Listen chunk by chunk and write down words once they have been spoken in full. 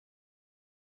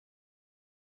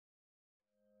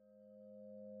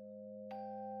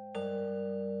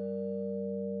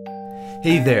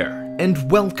Hey there,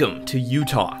 and welcome to U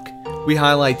Talk. We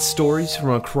highlight stories from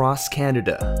across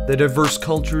Canada, the diverse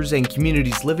cultures and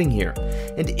communities living here,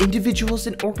 and individuals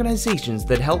and organizations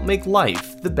that help make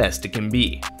life the best it can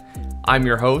be. I'm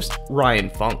your host, Ryan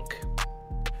Funk.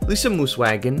 Lisa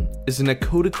Mooswagen is an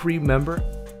Nakota Cree member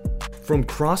from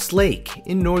Cross Lake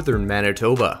in northern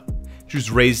Manitoba. She was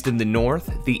raised in the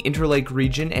north, the Interlake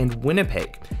region, and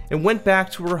Winnipeg, and went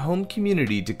back to her home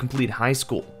community to complete high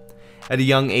school. At a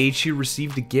young age, she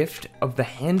received a gift of the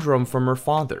hand drum from her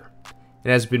father,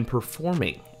 and has been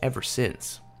performing ever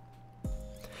since.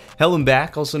 Helen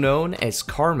Back, also known as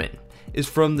Carmen, is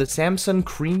from the Samson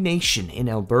Cree Nation in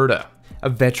Alberta, a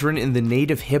veteran in the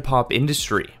native hip-hop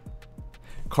industry.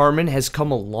 Carmen has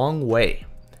come a long way.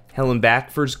 Helen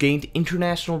Back first gained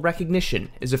international recognition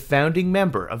as a founding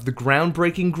member of the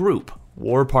groundbreaking group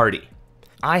War Party.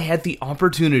 I had the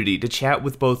opportunity to chat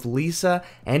with both Lisa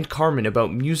and Carmen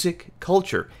about music,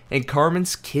 culture, and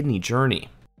Carmen's kidney journey.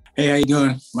 Hey, how you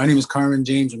doing? My name is Carmen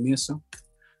James Amiaso.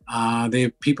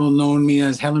 People know me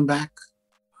as Helen Back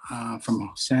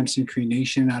from Samson Cree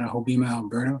Nation out of Hobbema,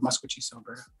 Alberta, Maskwacis,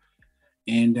 Alberta.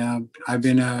 And I've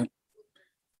been a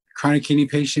chronic kidney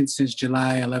patient since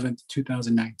July 11th,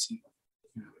 2019.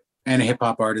 And a hip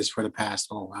hop artist for the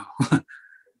past,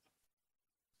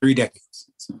 3 decades.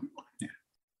 So, yeah.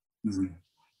 Mm-hmm.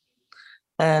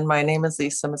 And my name is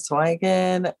Lisa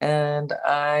Mooswagen, and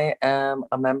I am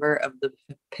a member of the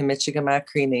Pimichigamak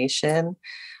Cree Nation,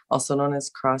 also known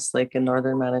as Cross Lake in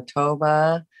northern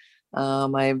Manitoba.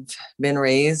 I've been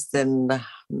raised in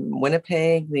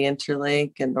Winnipeg, the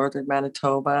Interlake in northern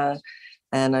Manitoba,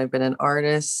 and I've been an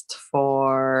artist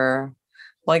a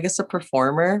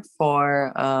performer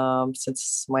for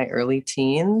since my early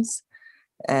teens.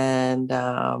 And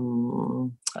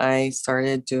I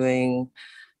started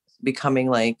becoming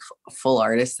like a full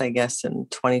artist, I guess, in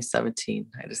 2017.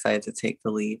 I decided to take the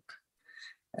leap.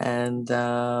 And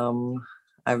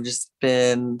I've just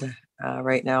been,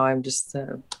 right now, I'm just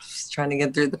trying to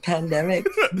get through the pandemic.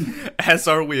 As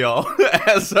are we all.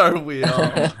 As are we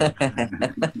all.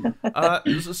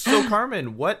 So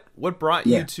Carmen, what brought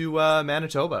you to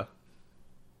Manitoba?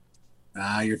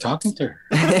 You're talking to her.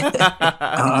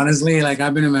 Honestly,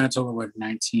 I've been in Manitoba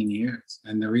 19 years.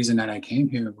 And the reason that I came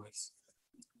here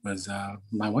was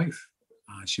my wife.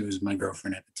 She was my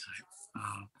girlfriend at the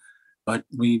time. But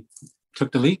we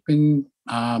took the leap, and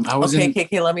I was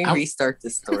let me restart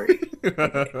this story.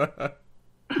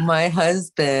 My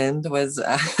husband was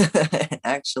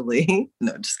actually,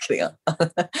 no, just kidding.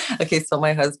 Okay, so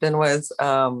my husband was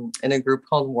in a group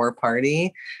called War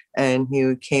Party, and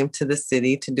he came to the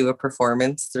city to do a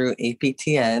performance through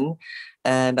APTN.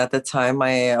 And at the time,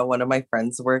 one of my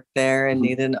friends worked there and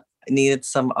needed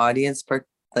some audience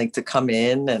to come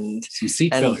in and some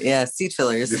seat fillers. Yeah, seat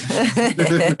fillers.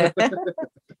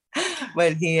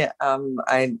 But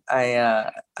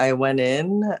I went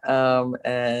in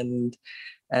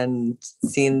and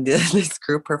seen this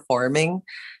group performing,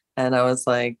 and I was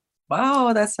like,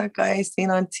 wow, that's that guy I seen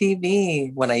on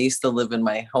TV when I used to live in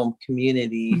my home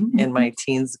community in my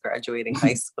teens, graduating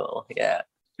high school. Yeah.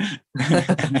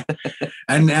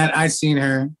 And I seen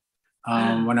her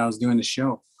when I was doing the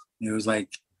show. It was like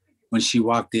when she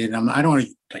walked in, I don't want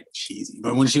to cheesy,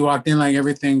 but when she walked in,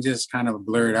 everything just kind of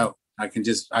blurred out. I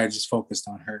just focused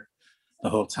on her the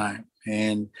whole time.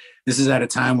 And this is at a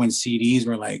time when CDs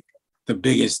were the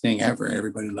biggest thing ever.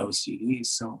 Everybody loves CDs.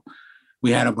 So we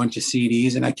had a bunch of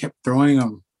CDs, and I kept throwing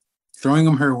them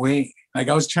her way. I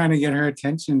was trying to get her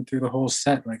attention through the whole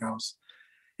set. And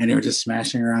they were just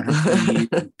smashing around her feet.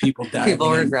 And people diving.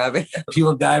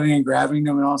 People diving and grabbing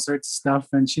them and all sorts of stuff.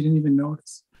 And she didn't even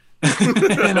notice.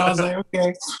 And I was like,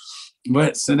 okay.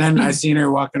 But so then I seen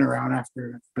her walking around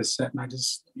after the set, and I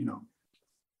just,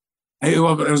 it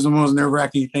was the most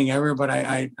nerve-wracking thing ever. But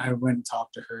I went and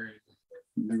talked to her.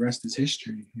 The rest is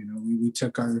history. We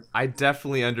took our. I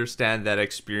definitely understand that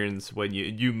experience when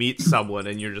you meet someone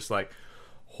and you're just like,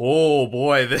 oh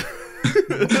boy,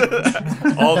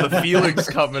 all the feelings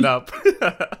coming up.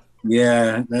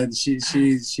 Yeah, she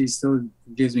still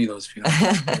gives me those feelings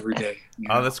every day.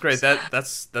 Oh, that's great.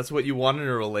 That's what you want in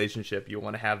a relationship. You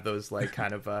want to have those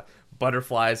kind of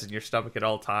butterflies in your stomach at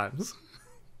all times.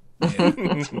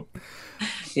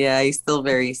 Yeah, he's still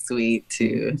very sweet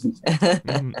too.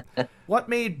 What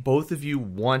made both of you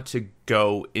want to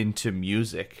go into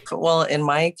music? Well, in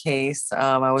my case,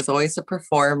 I was always a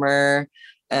performer,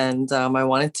 and I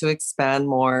wanted to expand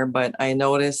more, but I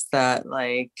noticed that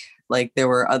there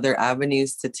were other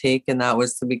avenues to take, and that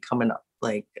was to become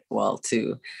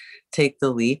take the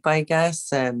leap, I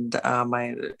guess, and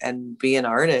be an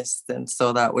artist. And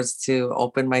so that was to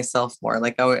open myself more.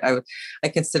 Like I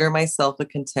consider myself a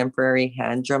contemporary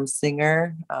hand drum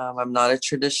singer. I'm not a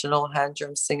traditional hand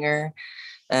drum singer,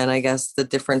 and I guess the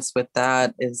difference with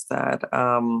that is that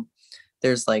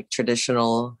there's like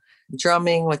traditional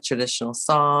drumming with traditional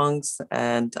songs,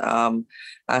 and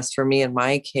as for me in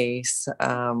my case,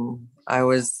 I'm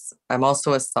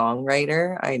also a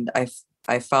songwriter.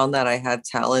 I found that I had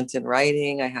talent in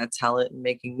writing, I had talent in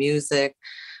making music,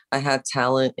 I had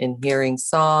talent in hearing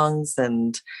songs,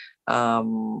 and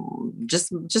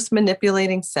just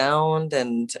manipulating sound,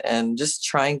 and just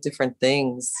trying different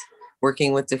things,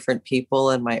 working with different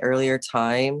people in my earlier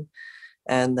time.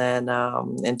 And then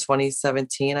in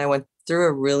 2017, I went through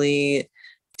a really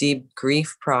deep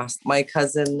grief process. My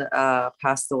cousin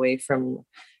passed away from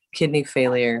kidney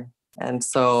failure, and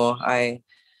so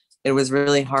it was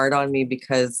really hard on me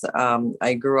because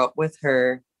I grew up with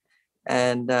her,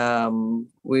 and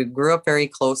we grew up very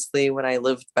closely when I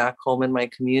lived back home in my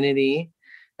community.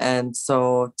 And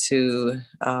so to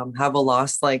have a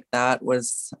loss like that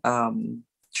was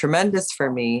tremendous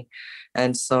for me.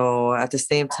 And so at the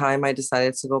same time, I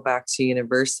decided to go back to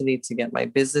university to get my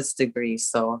business degree.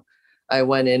 So I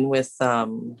went in with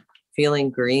feeling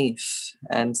grief.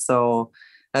 And so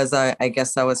as I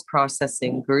guess I was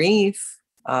processing grief,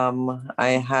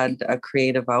 I had a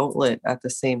creative outlet at the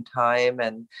same time,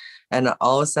 and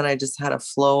all of a sudden I just had a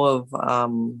flow of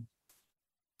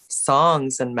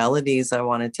songs and melodies I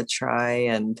wanted to try,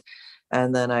 and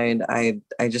then I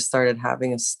just started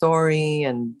having a story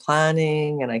and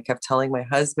planning, and I kept telling my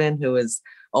husband, who was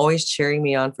always cheering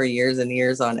me on for years and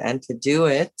years on end, to do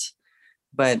it.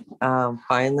 But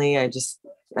finally I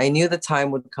knew the time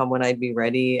would come when I'd be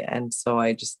ready, and so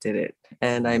I just did it,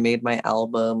 and I made my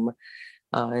album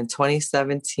in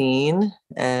 2017,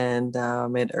 and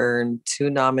it earned 2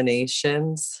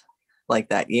 nominations like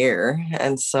that year.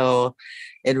 And so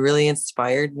it really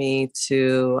inspired me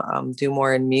to do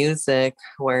more in music,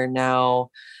 where now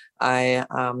I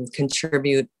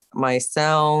contribute my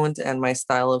sound and my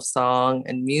style of song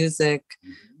and music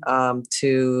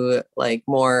to like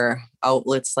more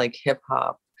outlets like hip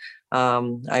hop.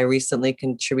 I recently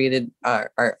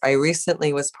I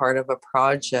recently was part of a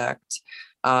project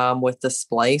with the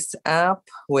Splice app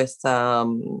with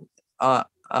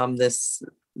this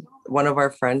one of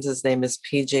our friends. His name is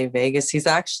PJ Vegas. He's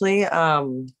actually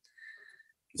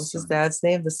what's his dad's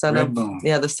name? The son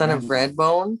Redbone. of the son of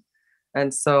Redbone.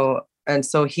 And so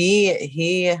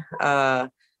he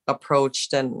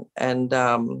approached and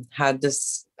had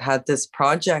this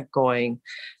project going,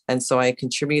 and so I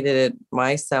contributed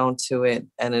my sound to it,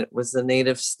 and it was the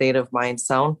Native State of Mind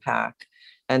sound pack.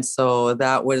 And so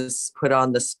that was put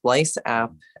on the Splice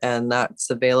app, and that's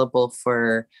available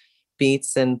for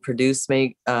beats and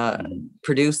producers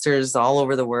all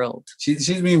over the world. She's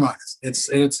being modest.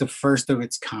 It's the first of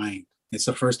its kind. It's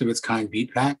the first of its kind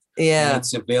beat pack. Yeah. And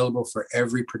it's available for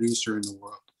every producer in the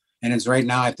world. And it's right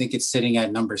now, I think it's sitting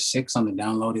at number 6 on the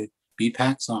downloaded beat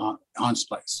packs on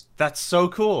Splice. That's so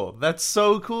cool. That's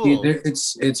so cool.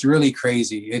 It's really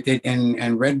crazy.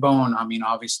 And Redbone, I mean,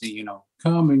 obviously, you know,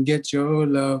 come and get your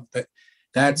love. But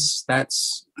that's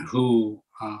who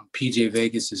PJ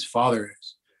Vegas's father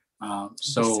is.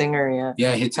 So the singer,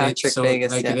 yeah, it's Patrick so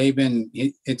Vegas, like yeah.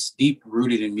 it's deep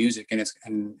rooted in music, and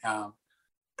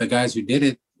the guys who did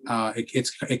it,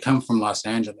 it come from Los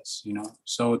Angeles, you know.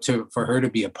 So for her to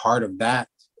be a part of that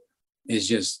is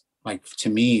just like, to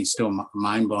me, still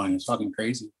mind blowing. It's fucking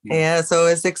crazy. Yeah. So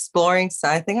it's exploring. So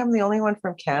I think I'm the only one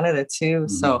from Canada too.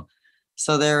 Mm-hmm.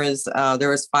 So there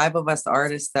was 5 of us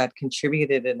artists that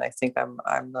contributed, and I think I'm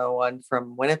the one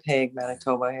from Winnipeg,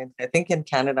 Manitoba. And I think in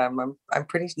Canada I'm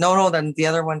pretty then the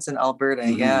other one's in Alberta.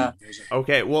 Mm-hmm. Yeah.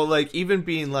 Okay, well, like even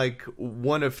being like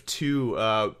one of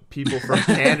 2 people from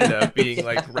Canada being Yeah.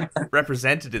 like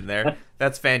represented in there,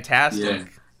 that's fantastic.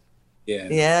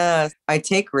 Yeah. I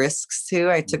take risks too.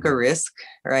 I took a risk,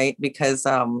 right? Because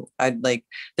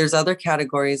there's other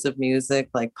categories of music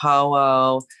like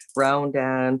powwow, round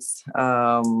dance,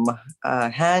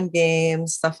 hand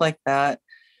games, stuff like that.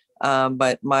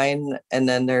 But mine, and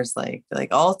then there's like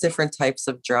all different types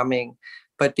of drumming.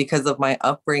 But because of my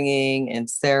upbringing and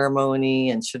ceremony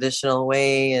and traditional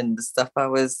way and the stuff I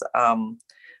was,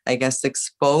 I guess,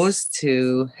 exposed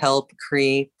to, help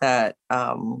create that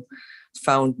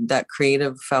found that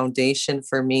creative foundation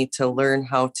for me to learn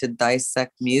how to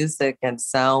dissect music and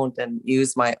sound and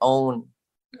use my own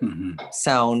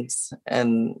sounds.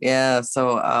 And yeah,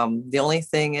 so the only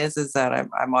thing is that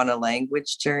I'm on a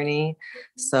language journey,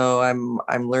 so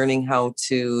I'm learning how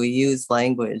to use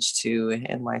language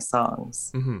in my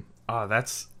songs. Mm-hmm. Oh,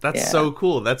 that's Yeah. so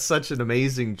cool. That's such an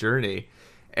amazing journey.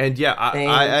 And yeah, I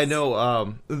Thanks.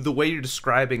 know the way you're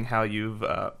describing how you've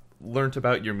learned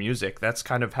about your music. That's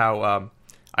kind of how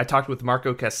I talked with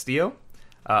Marco Castillo,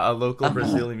 a local Uh-huh.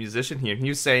 Brazilian musician here. And he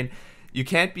was saying you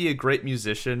can't be a great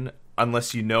musician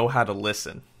unless you know how to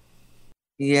listen.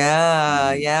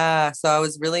 Yeah, Mhm. yeah. So I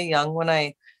was really young when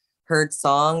I heard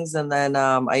songs, and then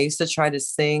I used to try to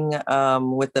sing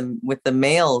with the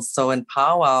males. So in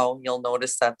powwow, you'll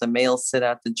notice that the males sit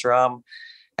at the drum,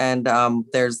 and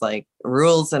there's like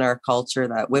rules in our culture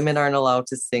that women aren't allowed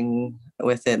to sing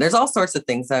with it. There's all sorts of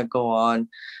things that go on,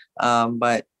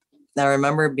 but I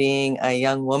remember being a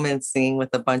young woman singing with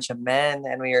a bunch of men,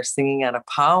 and we were singing at a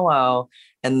powwow,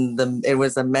 and it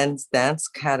was a men's dance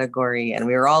category, and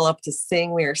we were all up to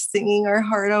sing. We were singing our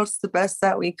heart out the best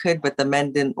that we could, but the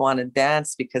men didn't want to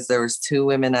dance because there was two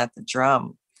women at the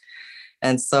drum.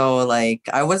 And so, like,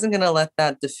 I wasn't going to let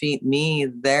that defeat me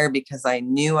there because I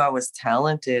knew I was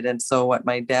talented. And so, what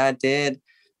my dad did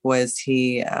was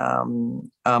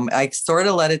I sort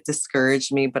of let it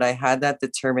discourage me, but I had that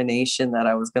determination that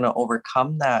I was going to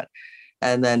overcome that.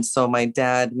 And then, so my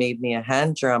dad made me a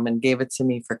hand drum and gave it to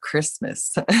me for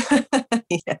Christmas.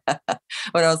 Yeah.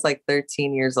 When I was like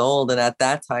 13 years old. And at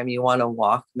that time, you want a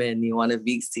Walkman, you want a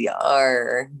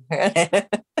VCR.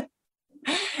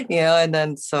 And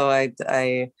then so I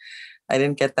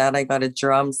didn't get that. I got a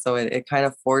drum, so it kind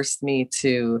of forced me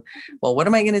to, well, what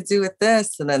am I going to do with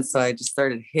this? And then so I just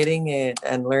started hitting it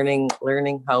and learning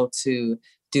how to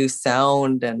do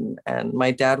sound. And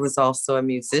my dad was also a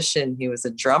musician. He was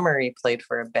a drummer. He played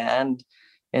for a band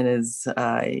in his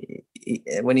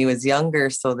when he was younger.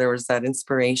 So there was that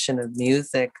inspiration of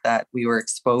music that we were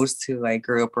exposed to. I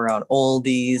grew up around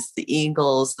oldies, the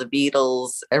Eagles, the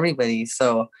Beatles, everybody.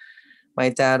 So my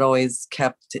dad always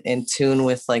kept in tune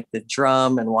with like the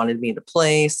drum and wanted me to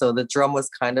play. So the drum was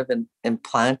kind of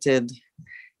implanted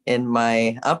in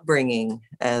my upbringing.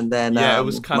 And then Yeah, it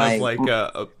was kind of like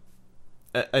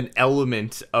an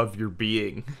element of your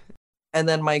being.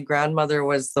 my grandmother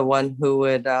was the one who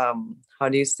would how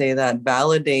do you say that,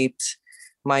 validate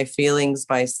my feelings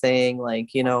by saying, like,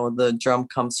 the drum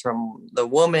comes from the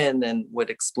woman, and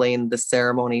would explain the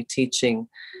ceremony teaching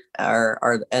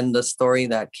and the story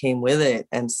that came with it.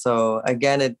 And so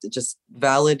again, it just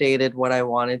validated what I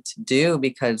wanted to do,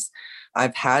 because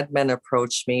I've had men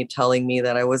approach me telling me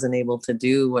that I wasn't able to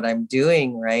do what I'm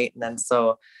doing, right? And then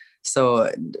so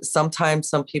sometimes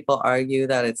some people argue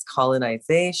that it's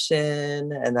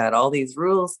colonization and that all these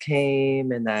rules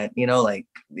came, and that, like,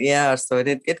 yeah, so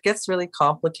it gets really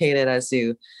complicated as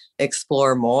you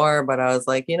explore more. But I was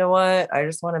like, you know what? I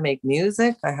just want to make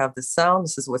music. I have the sound.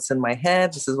 This is what's in my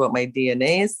head. This is what my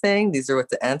DNA is saying. These are what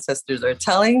the ancestors are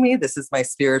telling me. This is my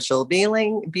spiritual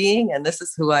being, and this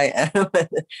is who I am.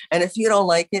 And if you don't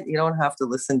like it, you don't have to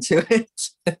listen to it.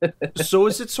 So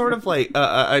is it sort of like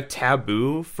a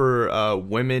taboo for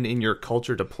women in your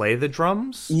culture to play the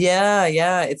drums? Yeah,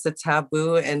 yeah, it's a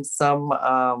taboo in some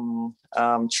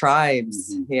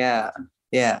tribes. Mhm. Yeah,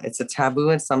 yeah, it's a taboo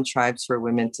in some tribes for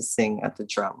women to sing at the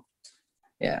drum.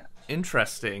 Yeah.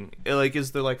 Interesting. Like,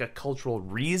 is there like a cultural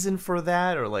reason for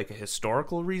that, or like a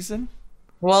historical reason?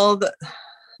 Well,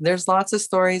 there's lots of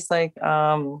stories like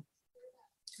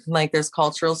there's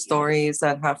cultural stories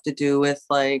that have to do with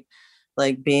like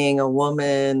being a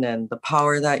woman and the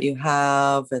power that you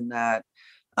have, and that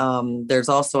there's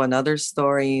also another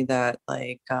story that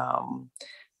like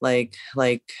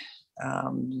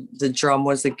the drum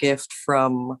was a gift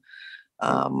um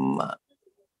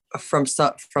from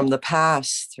the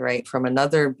past, right, from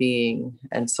another being,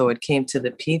 and so it came to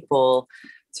the people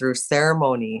through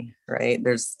ceremony, right?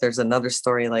 There's another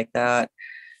story like that,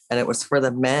 and it was for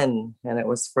the men, and it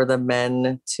was for the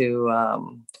men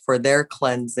to for their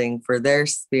cleansing, for their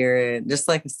spirit, just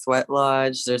like a sweat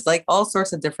lodge. There's like all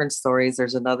sorts of different stories.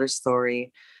 There's another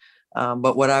story,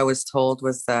 but what I was told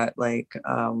was that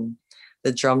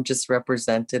the drum just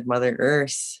represented Mother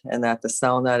Earth, and that the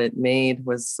sound that it made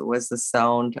was the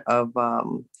sound of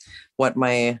what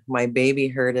my baby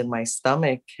heard in my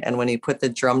stomach. And when you put the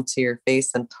drum to your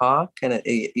face and talk, and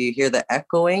you hear the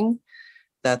echoing,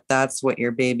 that's what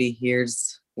your baby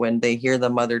hears when they hear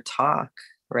the mother talk,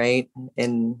 right?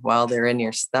 And while they're in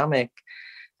your stomach.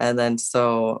 And then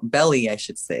so belly, I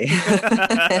should say.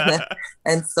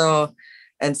 and so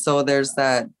there's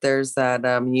that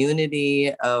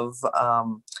unity of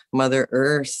Mother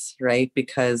Earth, right?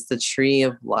 Because the tree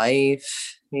of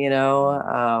life, the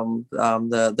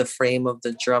frame of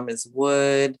the drum is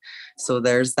wood. So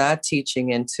there's that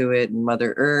teaching into it. And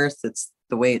Mother Earth, it's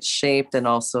the way it's shaped, and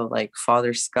also like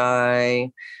Father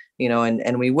Sky,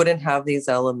 and we wouldn't have these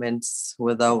elements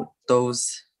without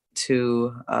those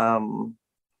to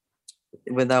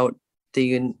without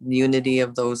the unity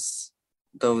of those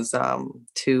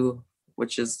two,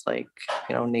 which is like,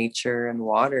 nature and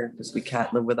water, because we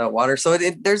can't live without water. So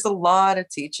there's a lot of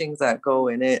teachings that go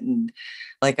in it. And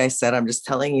like I said, I'm just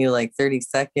telling you like 30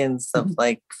 seconds of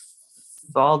like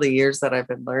all the years that I've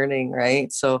been learning,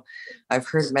 right? So I've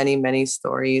heard many, many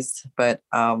stories, but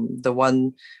the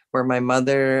one where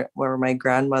my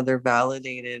grandmother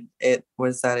validated it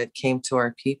was that it came to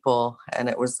our people, and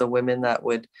it was the women that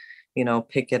would,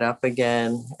 pick it up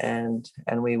again, and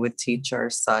we would teach our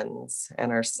sons,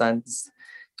 and our sons,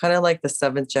 kind of like the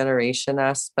seventh generation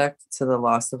aspect to the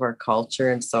loss of our culture.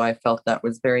 And so I felt that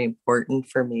was very important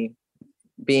for me,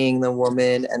 being the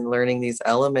woman and learning these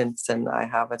elements. And I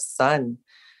have a son,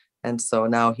 and so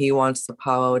now he wants to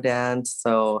powwow dance.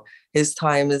 So his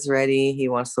time is ready. He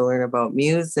wants to learn about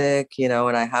music, and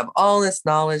I have all this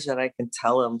knowledge that I can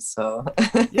tell him. So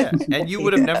yeah, and you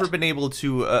would have never been able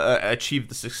to achieve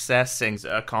the success and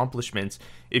accomplishments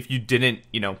if you didn't,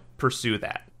 pursue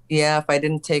that. Yeah, if I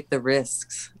didn't take the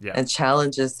risks and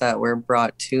challenges that were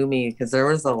brought to me, because there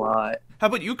was a lot. How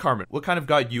about you, Carmen? What kind of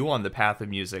got you on the path of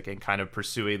music and kind of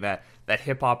pursuing that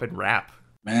hip hop and rap?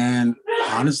 Man,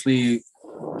 honestly,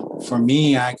 for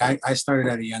me, I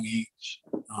started at a young age.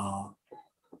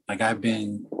 Like I've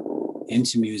been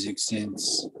into music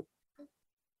since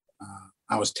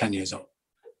I was 10 years old.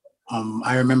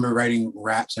 I remember writing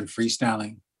raps and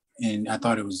freestyling, and I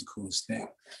thought it was the coolest thing.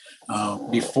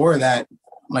 Before that,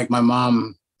 like my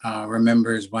mom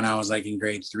remembers when I was like in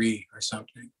grade 3 or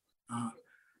something,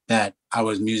 that I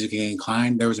was musically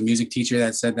inclined. There was a music teacher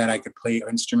that said that I could play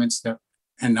instruments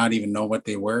and not even know what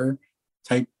they were,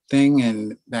 type thing,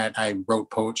 and that I wrote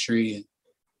poetry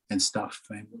and stuff,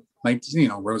 and like,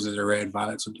 roses are red,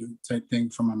 violets are blue type thing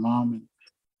from my mom.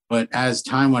 But as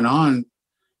time went on,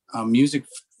 music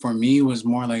for me was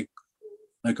more like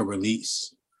a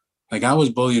release. Like I was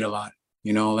bullied a lot,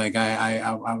 like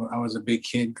I was a big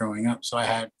kid growing up, so I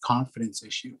had confidence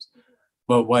issues.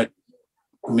 But what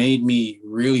made me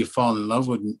really fall in love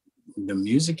with the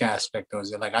music aspect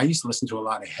was that, like, I used to listen to a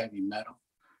lot of heavy metal.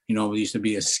 We used to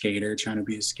be a skater, trying to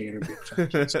be a skater.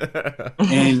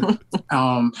 And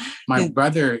my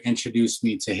brother introduced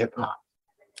me to hip hop.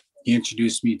 He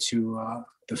introduced me to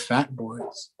the Fat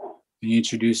Boys. And he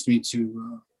introduced me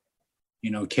to,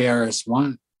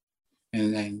 KRS-One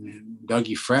and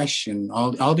Dougie Fresh and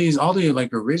all the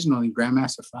like original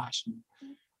Grandmaster Flash and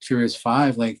Furious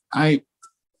 5. Like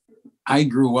I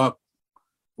grew up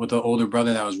with an older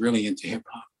brother that was really into hip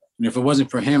hop. And if it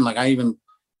wasn't for him, like I even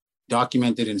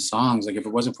documented in songs, like if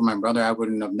it wasn't for my brother, I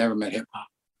wouldn't have never met hip hop,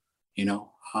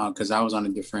 because I was on a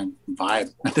different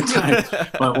vibe at the time.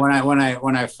 But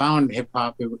when I found hip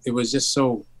hop, it was just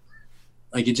so,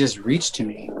 like, it just reached to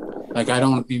me. Like I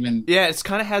don't even. Yeah, it's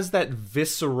kind of has that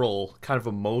visceral kind of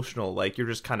emotional, like you're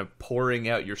just kind of pouring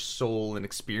out your soul and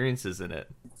experiences in it.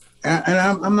 And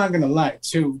I'm not gonna lie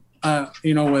too.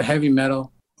 With heavy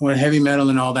metal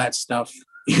and all that stuff,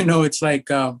 it's like.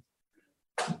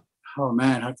 Oh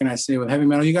man, how can I say, with heavy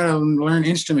metal, you gotta learn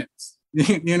instruments.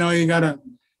 You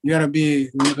gotta be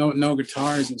know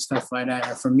guitars and stuff like that.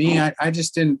 And for me, I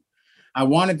just didn't. I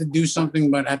wanted to do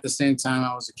something, but at the same time,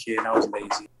 I was a kid. I was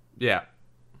lazy. Yeah.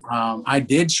 I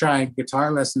did try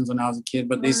guitar lessons when I was a kid,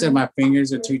 but they said my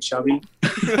fingers are too chubby.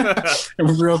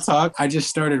 Real talk. I just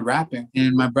started rapping,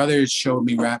 and my brother showed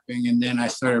me rapping, and then I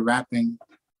started rapping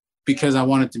because I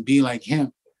wanted to be like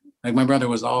him. Like my brother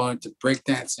was all into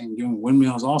breakdancing, doing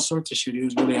windmills, all sorts of shit. He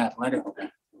was really athletic.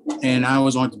 And I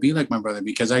always wanted to be like my brother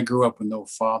because I grew up with no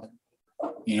father.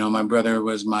 My brother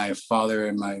was my father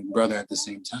and my brother at the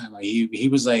same time. Like he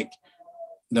was like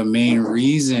the main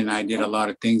reason I did a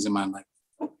lot of things in my life,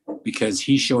 because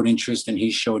he showed interest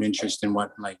in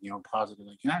what, like, positive,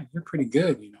 like, yeah, you're pretty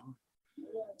good,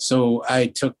 So I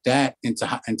took that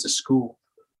into school.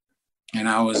 And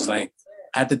I was like,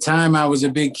 at the time I was a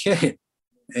big kid.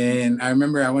 And I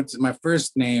remember I went to my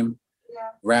first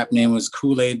rap name was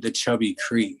Kool-Aid the Chubby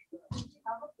Cree.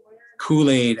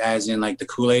 Kool-Aid as in like the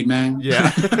Kool-Aid man.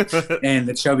 Yeah. And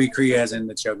the Chubby Cree as in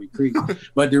the Chubby Cree.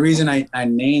 But the reason I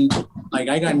named, like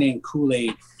I got named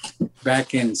Kool-Aid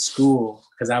back in school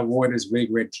because I wore this big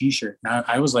red t-shirt. Now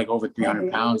I was like over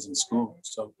 300 pounds in school.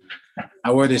 So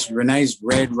I wore this nice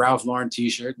red Ralph Lauren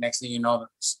t-shirt. Next thing you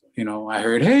know, I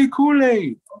heard, "Hey,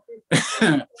 Kool-Aid."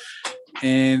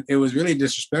 And it was really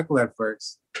disrespectful at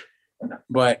first,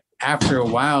 but after a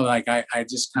while, like I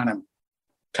just kind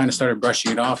of started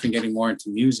brushing it off and getting more into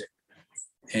music.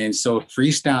 And so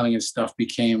freestyling and stuff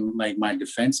became like my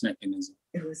defense mechanism.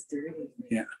 It was dirty.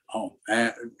 Yeah. Oh,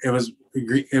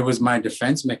 it was my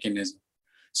defense mechanism.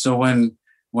 So when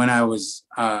when I was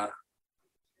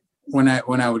when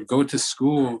I would go to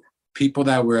school, people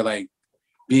that were like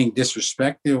being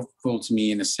disrespectful to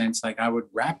me in a sense, like I would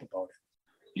rap about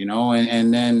it, you know,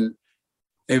 and then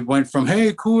it went from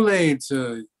hey Kool-Aid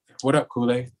to what up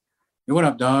Kool-Aid, hey, what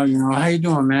up dog, you know, how you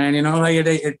doing man, you know,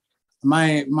 like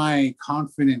my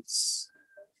confidence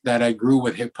that I grew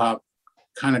with hip hop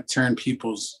kind of turned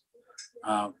people's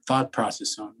thought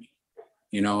process on me.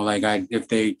 You know, like if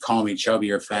they call me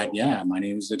chubby or fat, yeah, my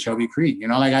name is the Chubby Creek. You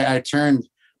know, like I turned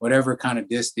whatever kind of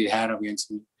diss they had against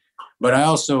me. But I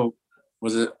also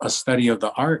was a study of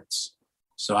the arts.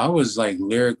 So I was like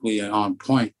lyrically on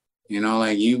point. You know,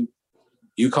 like you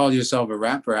called yourself a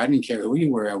rapper. I didn't care who you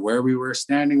were, where we were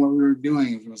standing, what we were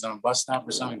doing. If it was on a bus stop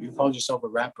or something, if you called yourself a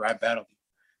rapper, I battled you.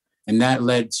 And that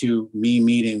led to me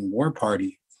meeting War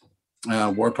Party.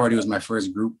 War Party was my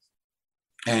first group.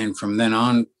 And from then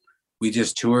on, we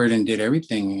just toured and did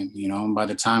everything. And, you know, and by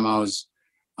the time I was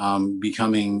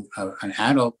becoming an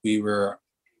adult, we were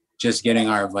just getting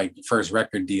our like first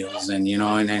record deals and, you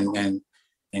know, and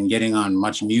getting on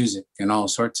Much Music and all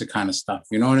sorts of kind of stuff.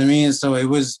 You know what I mean? So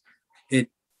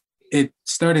it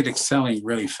started excelling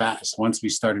really fast once we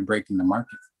started breaking the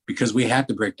market, because we had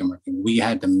to break the market. We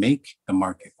had to make the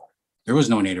market. There was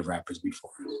no native rappers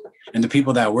before us. And the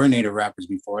people that were native rappers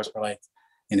before us were like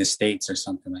in the States or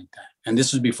something like that. And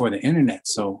this was before the internet.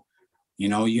 So, you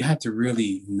know, you had to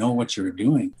really know what you were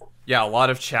doing. Yeah, a lot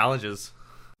of challenges.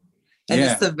 And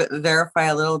just to verify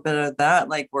a little bit of that,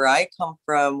 like where I come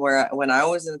from, when I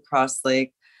was in Cross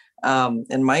Lake,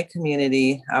 in my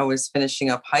community, I was finishing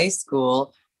up high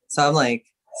school. So I'm like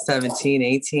 17,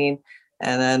 18.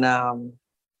 And then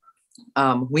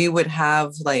we would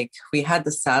have we had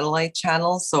the satellite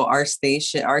channels. So our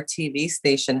TV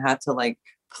station had to like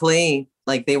play,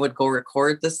 like they would go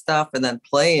record the stuff and then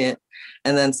play it.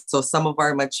 And then so some of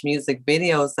our Much Music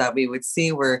videos that we would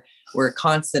see were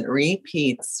constant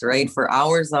repeats, right, for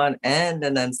hours on end.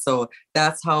 And then so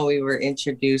that's how we were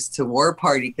introduced to War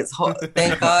Party, because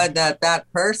thank God that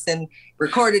person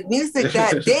recorded music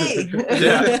that day.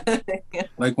 Yeah.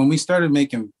 Like when we started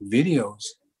making videos,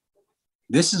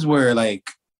 this is where like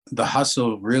the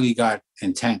hustle really got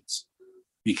intense,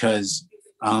 because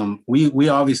we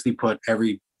obviously put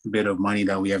every bit of money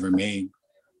that we ever made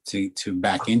to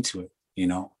back into it, you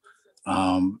know.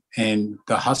 And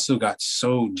the hustle got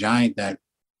so giant that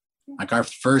like our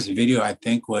first video, I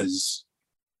think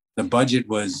the budget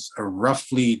was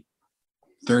roughly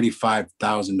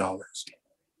 $35,000.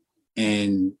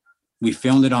 And we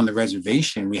filmed it on the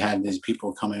reservation. We had these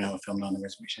people coming out and filming on the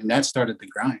reservation. That started the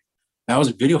grind. That was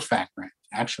a Video Fact grant,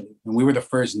 actually. And we were the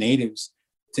first natives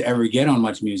to ever get on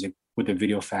Much Music with a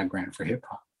Video Fact grant for hip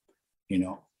hop, you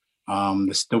know.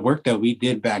 The work that we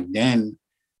did back then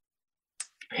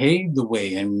paved the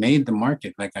way and made the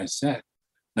market, like I said.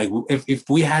 Like if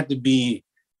we had to be,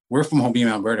 we're from Hoboken,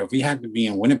 Alberta, if we had to be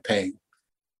in Winnipeg,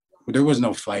 there was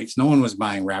no flights. No one was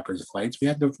buying rappers' flights. We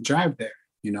had to drive there,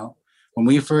 you know. When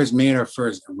we first made our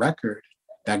first record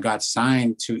that got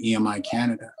signed to EMI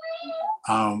Canada,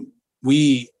 I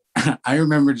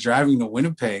remember driving to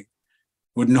Winnipeg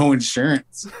with no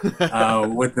insurance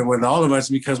with all of us,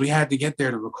 because we had to get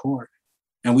there to record.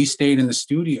 And we stayed in the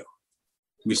studio.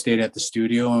 We stayed at the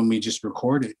studio and we just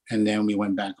recorded, and then we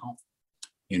went back home.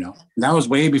 You know, that was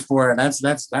way before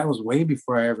that was way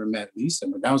before I ever met Lisa,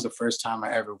 but that was the first time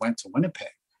I ever went to Winnipeg,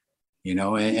 you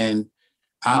know, and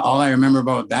all I remember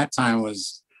about that time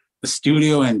was the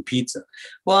studio and pizza.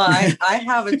 Well, I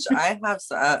have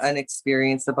an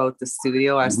experience about the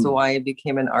studio as to why I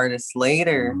became an artist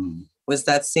later. Was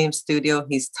that same studio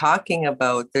he's talking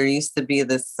about. There used to be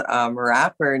this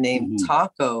rapper named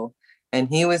Taco, and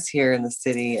he was here in the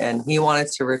city, and he wanted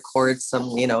to record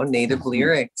some, you know, native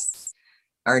lyrics,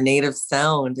 our native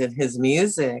sound in his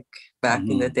music back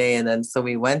in the day. And then so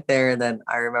we went there, and then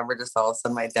I remember just all of a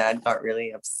sudden my dad got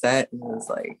really upset and was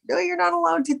like, no, you're not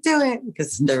allowed to do it,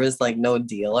 because there was like no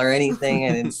deal or anything.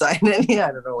 I didn't sign any.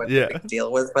 I don't know what the big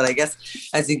deal was, but I guess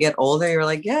as you get older, you're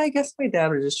like, yeah, I guess my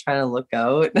dad was just trying to look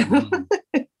out.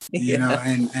 You know,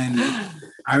 and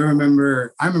I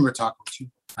remember talking to you.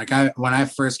 Like when I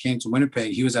first came to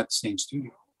Winnipeg, he was at the same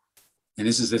studio. And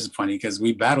this is funny because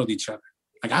we battled each other.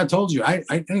 Like I told you, I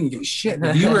didn't give a shit.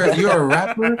 If you're a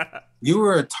rapper, you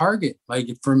were a target. Like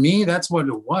for me, that's what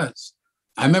it was.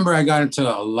 I remember I got into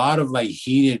a lot of like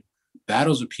heated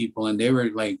battles with people, and they were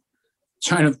like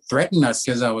trying to threaten us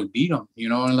because I would beat them, you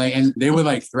know, and they would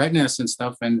like threaten us and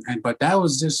stuff. But that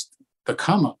was just the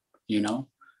come up, you know.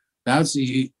 That's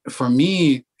for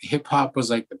me, hip hop was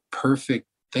like the perfect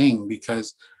thing,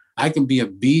 because I can be a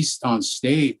beast on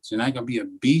stage and I can be a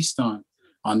beast on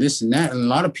this and that. And a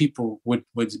lot of people would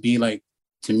be like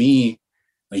to me,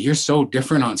 like you're so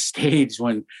different on stage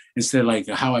when instead of like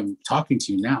how I'm talking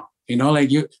to you now. You know,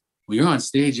 like when you're on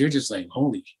stage, you're just like,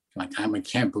 holy, like I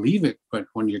can't believe it. But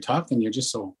when you're talking, you're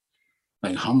just so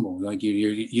like humble. Like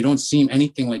you don't seem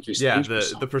anything like your stage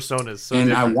the persona is so and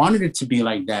different. I wanted it to be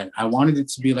like that. I wanted it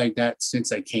to be like that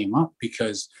since I came up,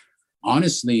 because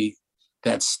honestly,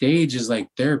 that stage is like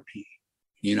therapy.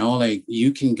 You know, like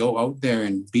you can go out there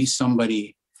and be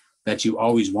somebody that you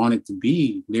always wanted to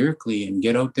be lyrically and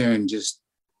get out there and just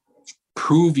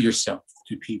prove yourself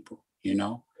to people, you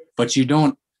know, but you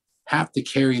don't have to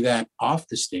carry that off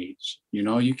the stage. You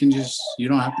know, you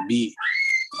don't have to be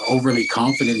overly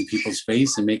confident in people's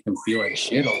face and make them feel like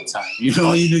shit all the time. You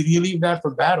know, you leave that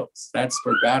for battles. That's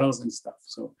for battles and stuff.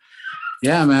 So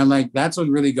yeah, man, like that's what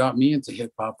really got me into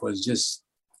hip hop, was just,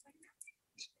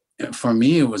 for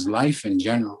me, it was life in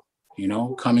general. You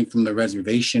know, coming from the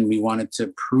reservation, we wanted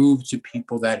to prove to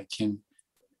people that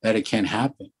it can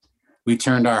happen. We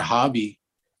turned our hobby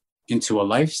into a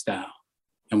lifestyle,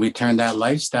 and we turned that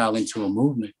lifestyle into a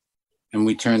movement, and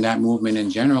we turned that movement in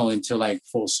general into like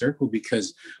full circle,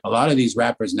 because a lot of these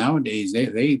rappers nowadays,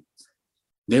 they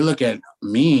look at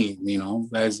me, you know,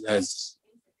 as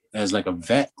like a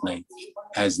vet, like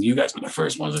as you guys are the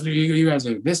first ones, you guys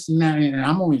are this and that, and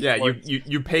I'm only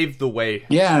you paved the way.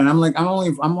 Yeah, and I'm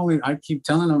only I keep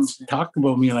telling them, talk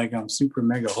about me like I'm super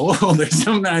mega old or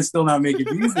something. I'm still not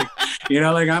making music, you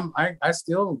know, like I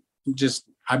still just,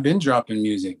 I've been dropping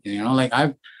music, you know, like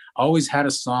I've always had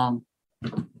a song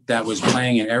that was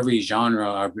playing in every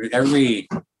genre, or every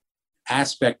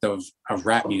aspect of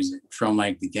rap music, from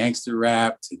like the gangster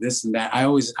rap to this and that. I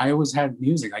always had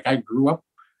music, like I grew up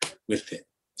with it.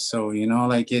 So, you know,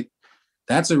 like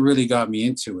that's what really got me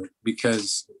into it,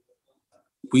 because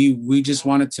we just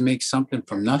wanted to make something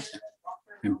from nothing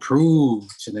and prove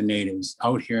to the natives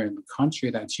out here in the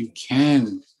country that you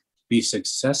can be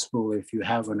successful if you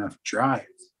have enough drive.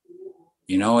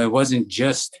 You know, it wasn't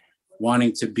just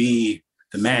wanting to be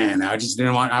the man.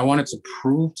 I wanted to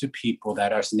prove to people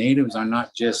that us natives are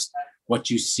not just what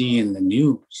you see in the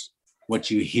news, what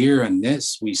you hear in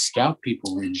this. We scout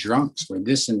people, we're drunks, we're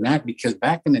this and that, because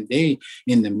back in the day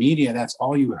in the media, that's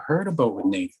all you heard about with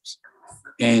natives.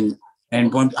 And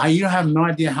when you have no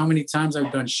idea how many times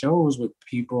I've done shows with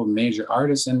people, major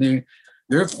artists, and they're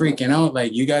freaking out,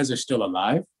 like, you guys are still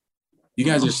alive? You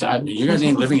guys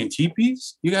ain't living in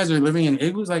teepees? You guys are living in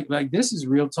igloos? Like this is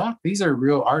real talk. These are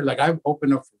real art. Like I've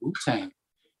opened up for Wu-Tang,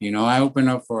 you know, I opened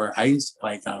up for Ice,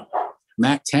 like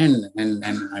Mac 10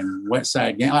 and West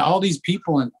Side Gang, like all these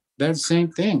people, and that's the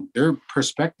same thing. Their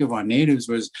perspective on natives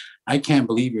was, I can't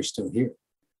believe you're still here.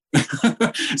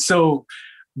 So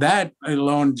that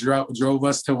alone drove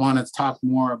us to want to talk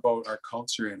more about our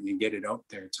culture and get it out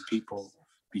there to people,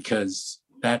 because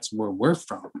that's where we're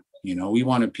from. You know, we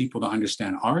wanted people to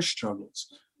understand our struggles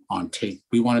on tape.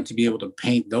 We wanted to be able to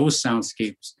paint those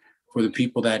soundscapes for the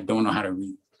people that don't know how to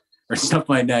read or stuff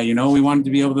like that. You know, we wanted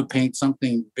to be able to paint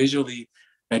something visually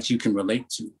that you can relate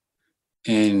to.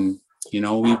 And, you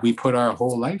know, we put our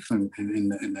whole life in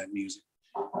that music.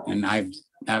 And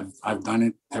I've done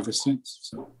it ever since.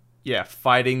 So yeah,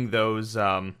 fighting those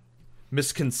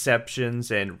misconceptions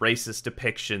and racist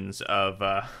depictions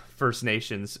of First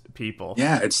Nations people.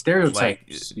 Yeah, it's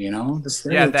stereotypes, like, you know? The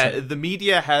stereotypes. Yeah, that the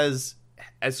media has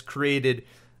created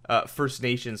First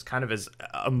Nations kind of as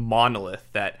a monolith,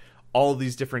 that all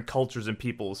these different cultures and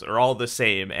peoples are all the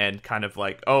same, and kind of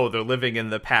like, oh, they're living in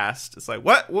the past. It's like,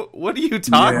 what are you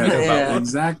talking about? Yeah,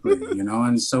 exactly, you know?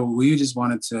 And so we just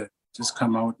wanted to just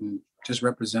come out and just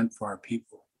represent for our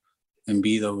people and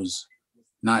be those,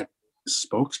 not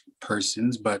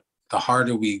spokespersons, but the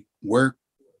harder we work,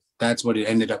 that's what it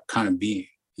ended up kind of being,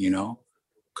 you know,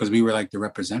 because we were like the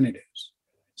representatives.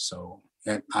 So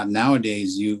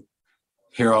nowadays you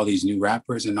hear all these new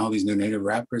rappers and all these new native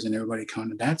rappers and everybody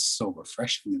coming, that's so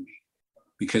refreshing to me,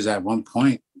 because at one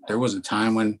point there was a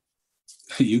time when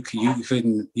you'd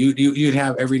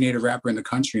have every native rapper in the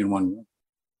country in one room.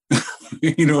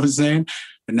 You know what I'm saying?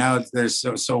 But now they're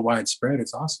so widespread.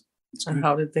 It's awesome. It's and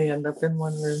how did they end up in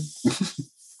one room?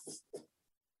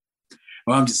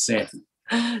 Well, I'm just saying.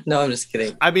 No, I'm just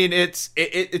kidding. I mean, it's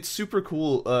super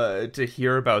cool to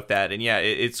hear about that, and yeah,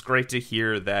 it's great to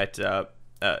hear that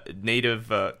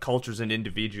native cultures and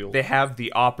individuals, they have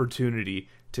the opportunity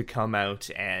to come out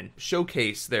and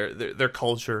showcase their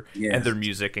culture and their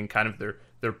music and kind of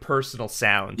their personal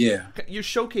sound. Yeah, you're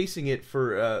showcasing it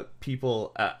for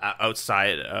people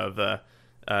outside of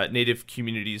native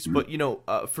communities, but you know,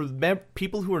 for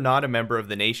people who are not a member of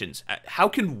the nations, how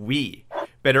can we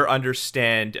better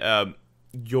understand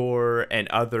your and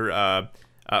other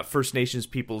First Nations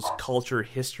people's culture,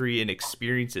 history, and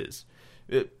experiences?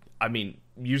 I mean,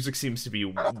 music seems to be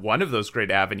one of those great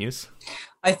avenues.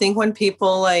 I think when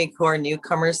people like who are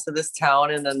newcomers to this town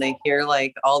and then they hear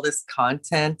like all this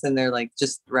content and they're like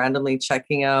just randomly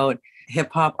checking out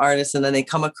hip hop artists and then they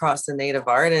come across a native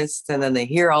artist and then they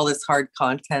hear all this hard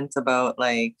content about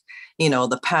like, you know,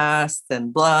 the past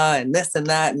and blah and this and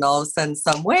that and all of a sudden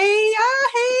some way, hey,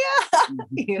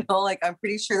 you know, like I'm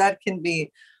pretty sure that can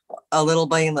be a little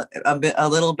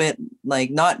bit like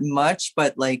not much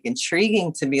but like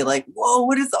intriguing to be like, whoa,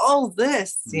 what is all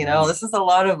this? You know, this is a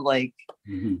lot of like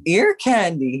ear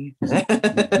candy.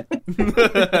 But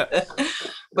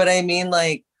I mean,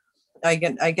 like I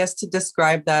guess to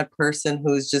describe that person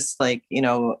who's just like, you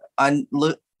know,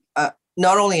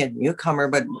 not only a newcomer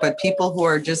but people who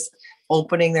are just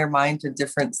opening their mind to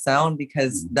different sound,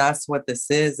 because that's what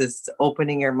this is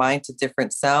opening your mind to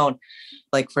different sound.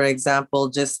 Like for example,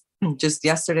 just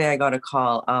yesterday I got a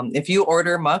call. If you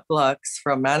order mucklucks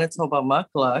from Manitoba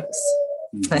Mucklucks,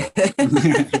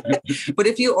 but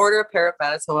if you order a pair of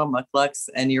Manitoba Mucklucks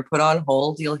and you're put on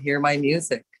hold, you'll hear my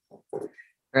music,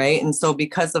 right? And so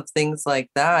because of things like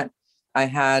that, I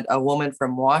had a woman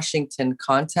from Washington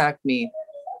contact me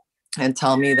and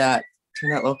tell me that,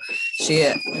 turn that low,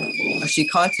 she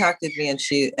contacted me and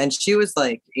she was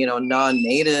like, you know,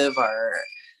 non-native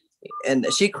and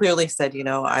she clearly said, you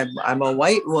know, I'm a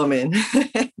white woman.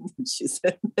 she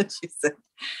said,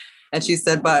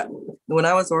 but when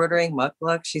I was ordering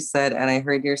mukluk, she said, and I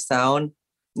heard your sound,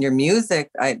 your music,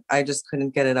 I just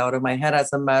couldn't get it out of my head.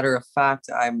 As a matter of fact,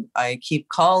 I keep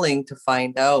calling to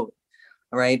find out,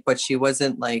 right? But she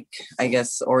wasn't like, I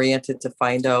guess, oriented to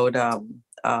find out,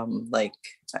 like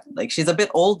she's a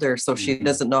bit older, so she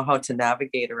doesn't know how to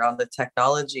navigate around the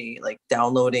technology, like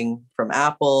downloading from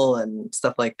Apple and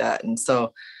stuff like that. And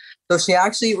so she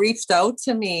actually reached out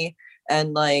to me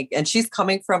and she's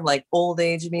coming from like old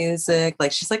age music.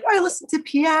 Like she's like, I listen to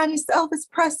pianist Elvis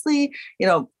Presley, you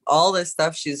know, all this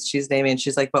stuff she's naming. And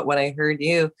she's like, but when I heard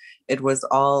you, it was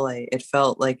all like, it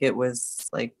felt like it was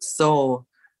like so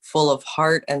full of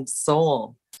heart and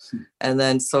soul. And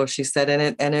then so she said,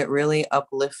 and it really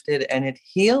uplifted and it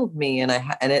healed me. And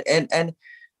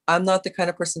I'm not the kind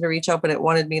of person to reach out, but it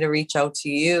wanted me to reach out to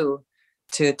you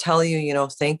to tell you, you know,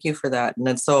 thank you for that. And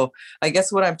then so I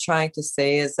guess what I'm trying to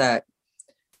say is that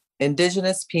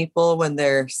Indigenous people, when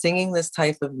they're singing this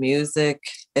type of music,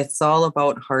 it's all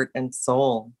about heart and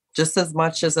soul, just as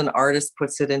much as an artist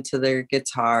puts it into their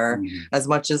guitar, as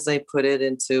much as they put it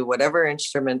into whatever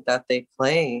instrument that they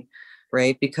play.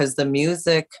 Right? Because the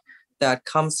music that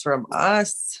comes from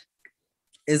us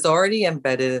is already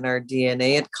embedded in our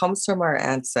DNA. It comes from our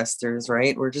ancestors,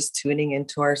 right? We're just tuning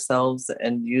into ourselves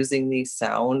and using these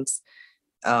sounds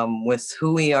with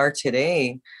who we are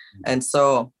today. And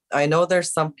so I know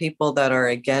there's some people that are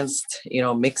against, you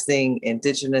know, mixing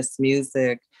Indigenous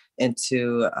music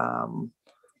into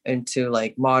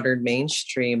like modern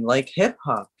mainstream, like hip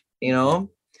hop, you know.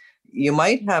 You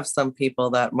might have some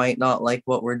people that might not like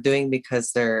what we're doing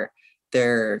because they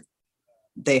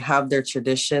have their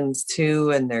traditions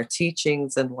too and their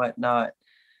teachings and whatnot,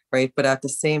 right? But at the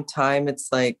same time, it's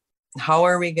like, how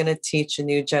are we going to teach a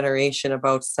new generation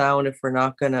about sound if we're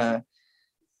not going to,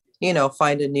 you know,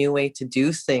 find a new way to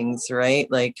do things, right?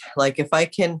 Like if I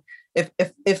can,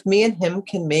 if me and him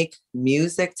can make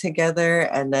music together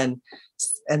and then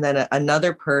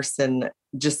another person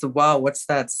just, wow, what's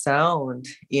that sound,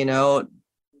 you know?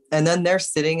 And then they're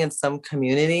sitting in some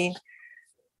community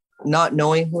not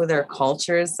knowing who their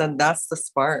culture is, and that's the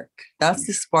spark. That's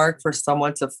the spark for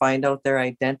someone to find out their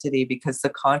identity, because the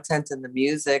content in the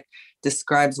music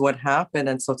describes what happened.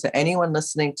 And so to anyone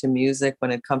listening to music,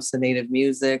 when it comes to Native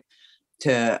music,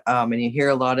 and you hear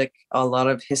a lot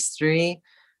of history,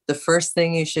 the first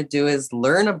thing you should do is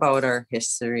learn about our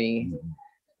history.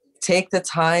 Take the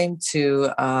time to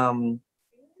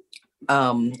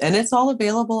and it's all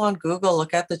available on Google.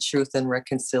 Look at the Truth and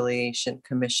Reconciliation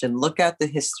Commission. Look at the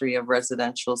history of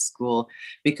residential school,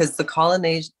 because the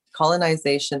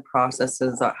colonization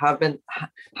processes happened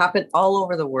all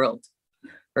over the world,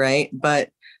 right?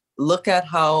 But look at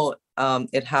how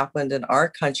it happened in our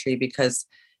country, because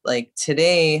like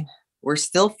today we're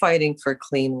still fighting for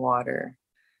clean water.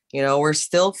 You know, we're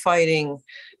still fighting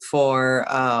for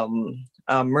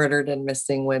murdered and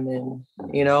missing women.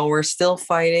 You know, we're still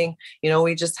fighting. You know,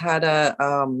 we just had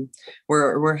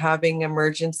we're having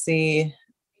emergency.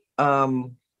 What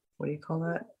do you call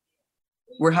that?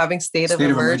 We're having state of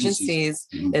emergencies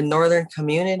in northern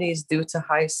communities due to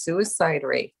high suicide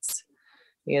rates.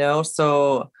 You know,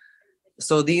 so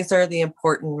so these are the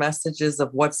important messages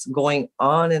of what's going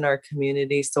on in our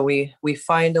community. So we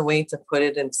find a way to put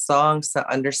it in songs to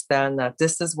understand that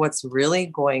this is what's really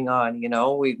going on. You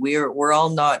know, we're all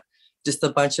not just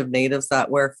a bunch of natives that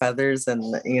wear feathers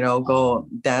and, you know, go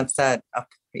dance at a,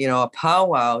 you know, a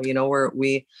powwow. You know,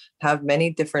 we have many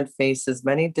different faces,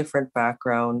 many different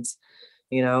backgrounds,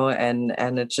 you know,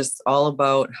 and it's just all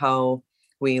about how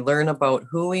we learn about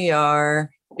who we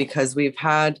are, because we've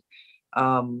had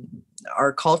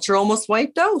our culture almost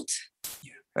wiped out,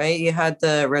 right? You had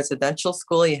the residential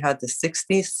school, you had the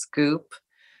 60s scoop,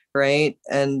 right?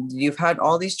 And you've had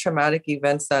all these traumatic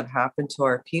events that happen to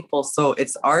our people. So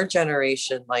it's our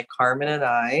generation, like Carmen and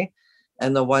I,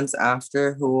 and the ones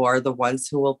after, who are the ones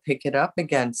who will pick it up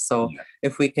again. So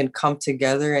if we can come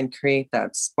together and create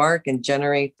that spark and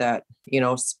generate that, you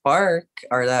know, spark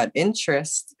or that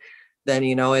interest, then,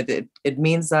 you know, it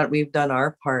means that we've done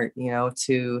our part, you know,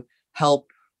 to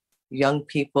help young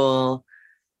people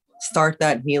start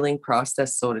that healing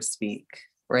process, so to speak,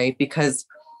 right? Because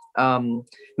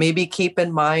maybe keep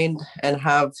in mind and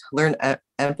learn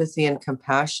empathy and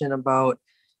compassion about,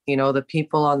 you know, the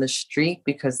people on the street,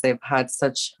 because they've had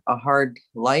such a hard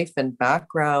life and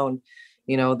background.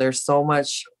 You know, there's so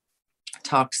much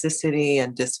toxicity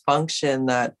and dysfunction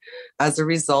that as a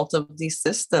result of these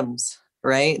systems,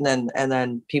 right? And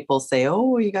then people say,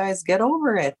 oh, you guys get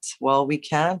over it. Well, we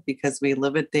can't, because we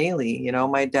live it daily. You know,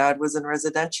 my dad was in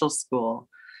residential school.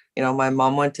 You know, my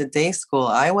mom went to day school.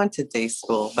 I went to day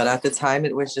school, but at the time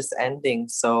it was just ending.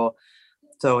 So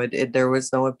there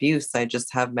was no abuse. I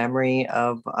just have memory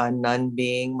of a nun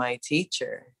being my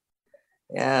teacher.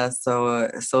 Yeah, so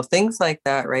things like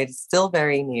that, right? It's still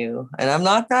very new, and I'm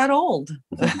not that old.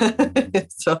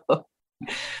 So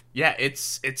yeah,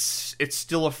 it's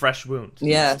still a fresh wound.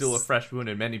 Yes. It's still a fresh wound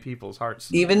in many people's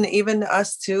hearts. Even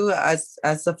us too, as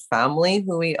a family,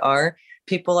 who we are,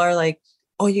 people are like,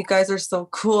 oh, you guys are so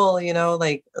cool, you know,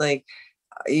 like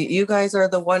you guys are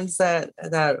the ones that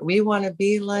we want to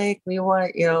be like. We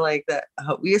want, you know, like that.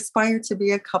 We aspire to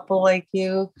be a couple like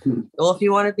you. Well, if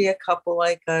you want to be a couple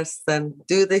like us, then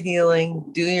do the healing,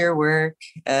 do your work,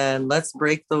 and let's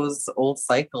break those old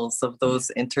cycles of those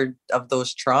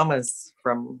traumas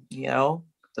from, you know,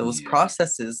 those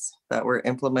processes that were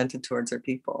implemented towards our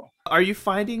people. Are you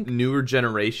finding newer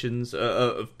generations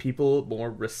of people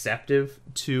more receptive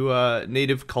to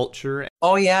Native culture?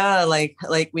 Oh yeah, like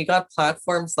we got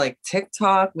platforms like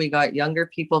TikTok. We got younger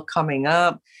people coming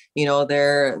up. You know,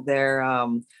 they're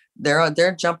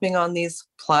jumping on these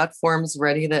platforms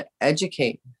ready to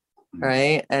educate,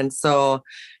 right? And so,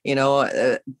 you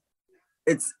know,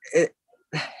 it's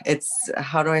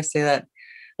how do I say that?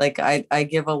 Like I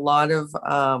give a lot of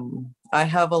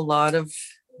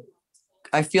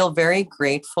I feel very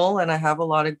grateful, and I have a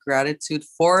lot of gratitude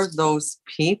for those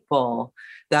people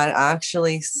that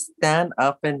actually stand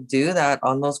up and do that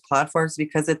on those platforms,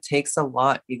 because it takes a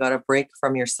lot. You got to break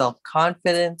from your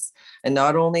self-confidence. And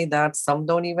not only that, some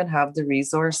don't even have the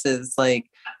resources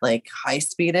like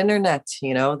high-speed internet.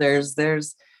 You know, there's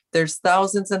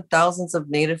thousands and thousands of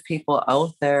Native people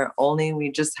out there,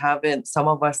 only some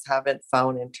of us haven't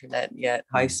found internet yet,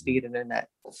 high-speed internet,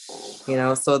 you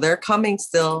know, so they're coming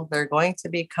still, they're going to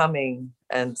be coming.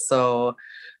 And so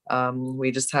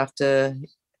we just have to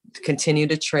continue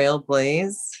to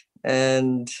trailblaze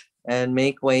and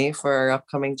make way for our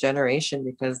upcoming generation,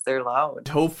 because they're loud.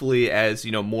 Hopefully, as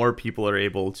you know, more people are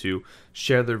able to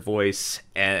share their voice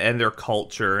and their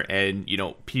culture, and you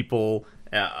know, people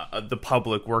the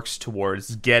public works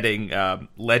towards getting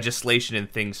legislation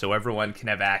and things so everyone can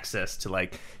have access to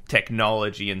like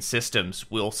technology and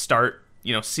systems, we'll start,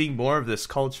 you know, seeing more of this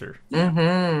culture.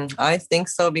 I think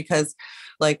so, because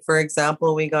like, for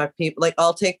example, we got people like,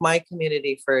 I'll take my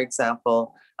community, for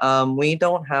example. We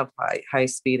don't have high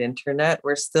speed internet.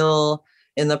 We're still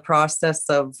in the process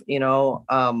of, you know,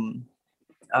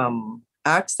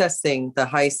 accessing the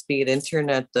high speed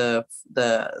internet, the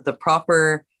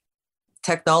proper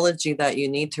technology that you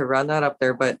need to run that up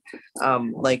there. But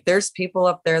like, there's people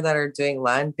up there that are doing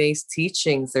land-based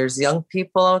teachings. There's young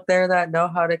people out there that know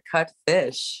how to cut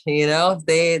fish. You know,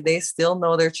 they still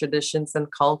know their traditions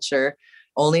and culture,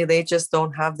 only they just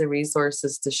don't have the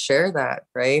resources to share that,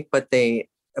 right? But they're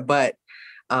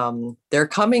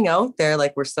coming out there.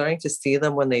 Like, we're starting to see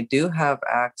them when they do have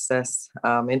access.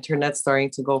 Internet's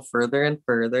starting to go further and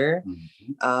further.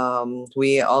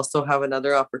 We also have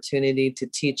another opportunity to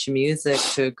teach music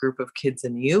to a group of kids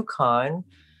in Yukon,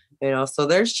 you know, so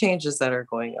there's changes that are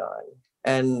going on.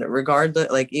 And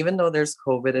regardless, like even though there's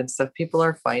COVID and stuff, people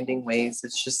are finding ways.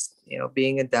 It's just,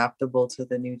 being adaptable to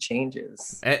the new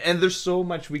changes. And there's so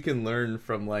much we can learn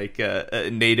from like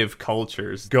native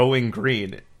cultures going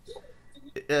green.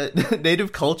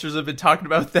 Native cultures have been talking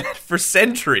about that for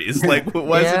centuries. Like,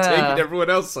 why is it taking everyone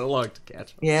else so long to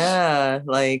catch up? Yeah,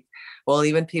 like, well,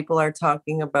 even people are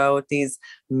talking about these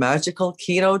magical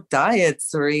keto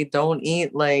diets where you don't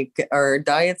eat or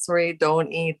diets where you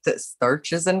don't eat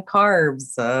starches and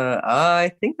carbs.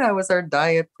 I think that was our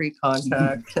diet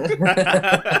pre-contact.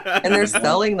 And they're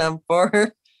selling them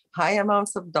for high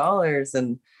amounts of dollars.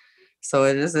 And so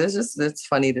it's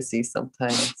funny to see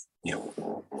sometimes. Yeah.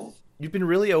 You've been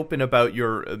really open about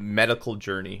your medical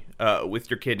journey with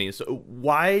your kidneys.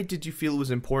 Why did you feel it was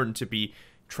important to be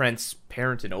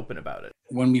transparent and open about it?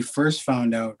 When we first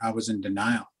found out, I was in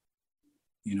denial.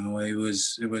 It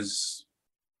was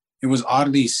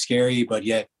oddly scary, but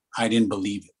yet I didn't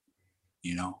believe it.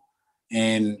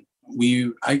 And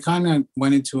I kind of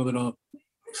went into a little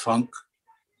funk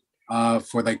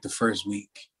for like the first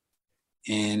week,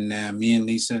 and me and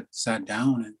Lisa sat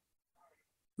down and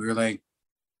we were like,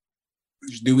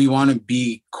 do we want to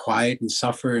be quiet and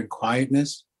suffer in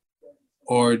quietness,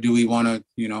 or do we want to,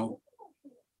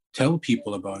 tell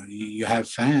people about it? You have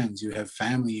fans, you have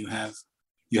family, you have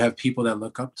people that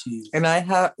look up to you. And I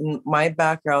have my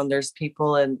background. There's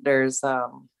people and there's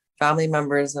family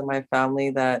members in my family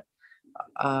that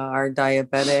are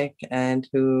diabetic and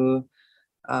who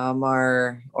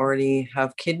are already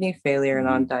have kidney failure and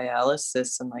on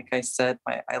dialysis. And like I said,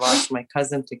 I lost my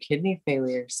cousin to kidney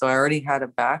failure, so I already had a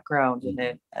background in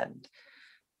it. And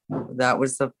that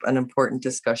was an important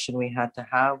discussion we had to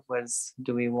have, was,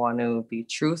 do we want to be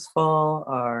truthful,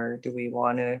 or do we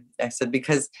want to, I said,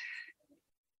 because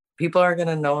people are going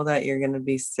to know that you're going to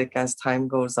be sick as time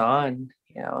goes on.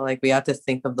 Like we had to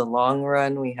think of the long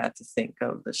run. We had to think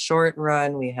of the short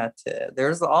run.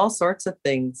 There's all sorts of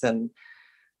things. And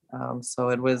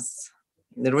so it was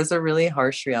a really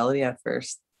harsh reality at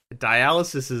first.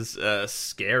 Dialysis is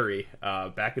scary.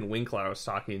 Back in Winkler, I was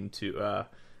talking to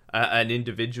an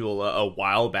individual a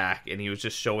while back, and he was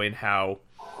just showing how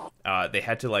they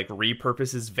had to like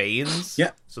repurpose his veins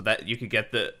so that you could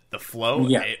get the flow.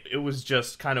 Yeah. It was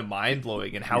just kind of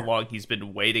mind-blowing, and how long he's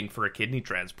been waiting for a kidney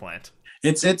transplant.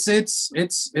 It's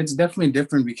definitely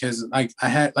different, because like I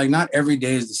had, like, not every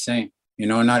day is the same.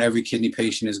 Not every kidney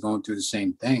patient is going through the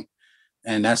same thing.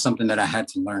 And that's something that I had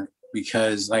to learn,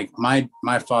 because like my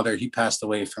father, he passed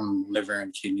away from liver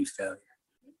and kidney failure,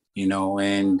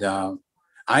 and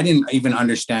I didn't even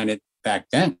understand it back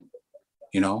then.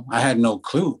 I had no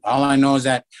clue. All I know is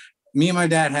that me and my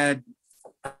dad had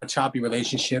a choppy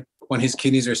relationship. When his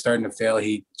kidneys are starting to fail,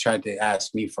 he tried to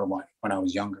ask me for one when I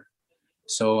was younger.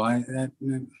 So I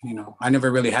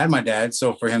never really had my dad.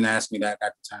 So for him to ask me that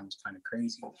at the time was kind of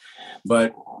crazy.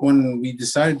 But when we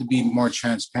decided to be more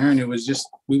transparent, it was just,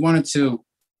 we wanted to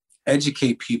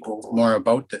educate people more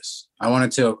about this. I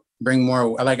wanted to bring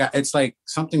more, it's like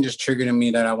something just triggered in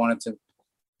me that I wanted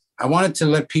to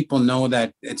let people know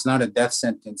that it's not a death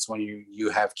sentence when you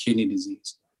have kidney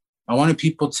disease. I wanted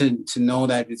people to know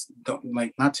that it's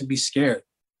like, not to be scared.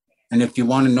 And if you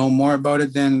want to know more about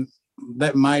it, then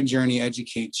let my journey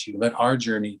educate you. Let our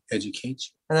journey educate you.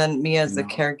 And then me as a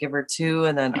caregiver too,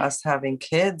 and then us having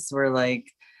kids, we're like,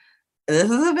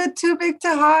 this is a bit too big to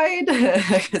hide,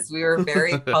 because we were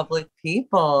very public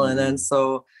people. And then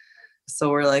so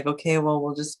we're like, okay, well,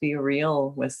 we'll just be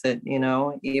real with it,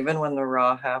 even when the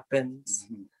raw happens,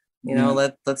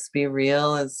 let's be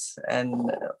real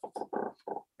and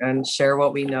share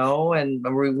what we know. And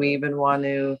we even want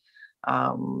to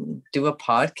do a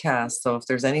podcast. So if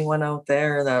there's anyone out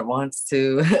there that wants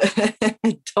to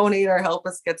donate or help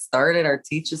us get started or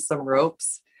teach us some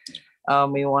ropes,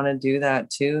 we want to do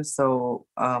that too. So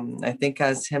I think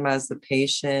as a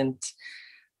patient,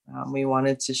 we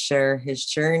wanted to share his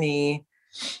journey.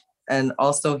 And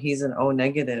also he's an O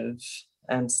negative.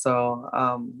 And so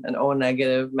an O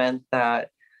negative meant that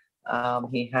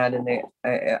he had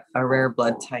a rare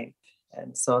blood type.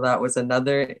 And so that was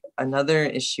another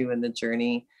issue in the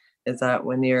journey, is that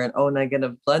when you're an O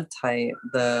negative blood type,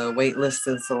 the wait list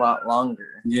is a lot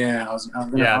longer. Yeah, I was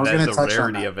gonna touch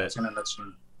on that. Of it. I was gonna let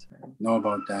you know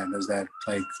about that. Is that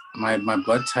like my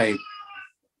blood type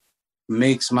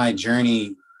makes my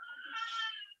journey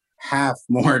half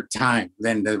more time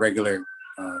than the regular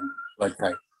blood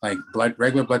type. Like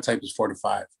regular blood type is 4 to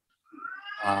 5.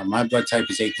 My blood type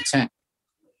is 8 to 10.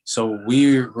 So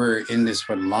we were in this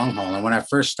for the long haul. And when I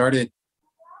first started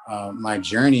my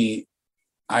journey,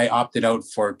 I opted out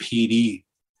for PD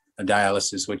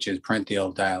dialysis, which is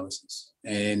parenteral dialysis.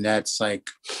 And that's like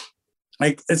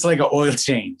like it's like an oil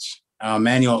change,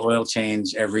 manual oil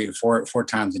change every four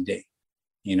times a day.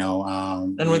 You know,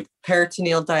 and with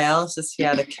peritoneal dialysis, he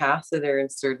had a catheter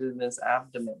inserted in his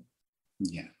abdomen.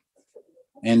 Yeah,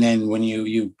 and then when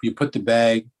you put the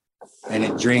bag and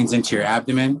it drains into your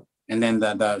abdomen, and then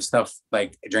the stuff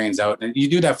like drains out, and you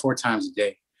do that 4 times a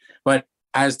day. But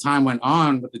as time went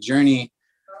on with the journey,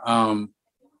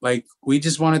 like we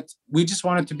just wanted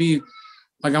to be,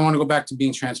 like, I want to go back to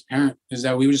being transparent, is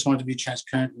that we just wanted to be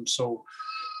transparent. And so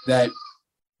that,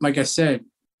 like I said,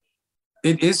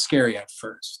 it is scary at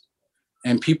first.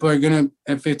 And people are going to,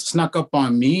 if it snuck up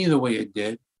on me the way it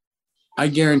did, I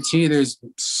guarantee there's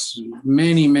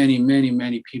many, many, many,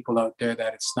 many people out there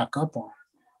that it snuck up on,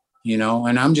 you know,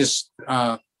 and I'm just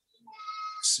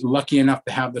lucky enough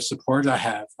to have the support I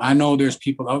have. I know there's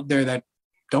people out there that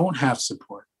don't have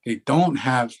support. They don't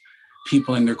have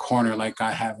people in their corner like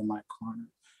I have in my corner.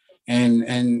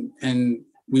 And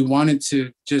we wanted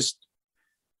to just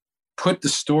put the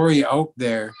story out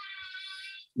there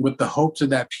with the hopes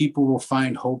that people will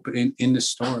find hope in the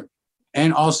story.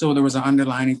 And also there was an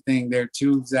underlining thing there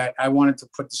too, that I wanted to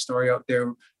put the story out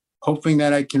there, hoping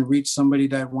that I can reach somebody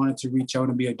that wanted to reach out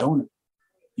and be a donor.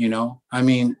 You know, I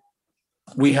mean,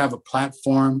 we have a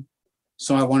platform,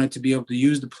 so I wanted to be able to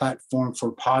use the platform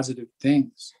for positive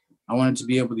things. I wanted to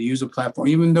be able to use a platform,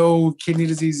 even though kidney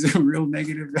disease is real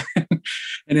negative and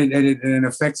it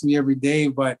affects me every day.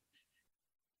 But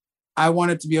I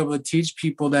wanted to be able to teach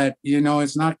people that, you know,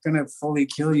 it's not going to fully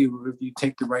kill you if you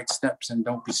take the right steps and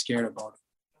don't be scared about it.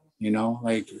 You know,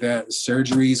 like the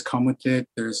surgeries come with it.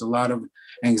 There's a lot of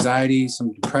anxiety,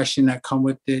 some depression that come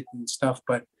with it and stuff.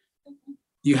 But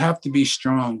you have to be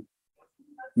strong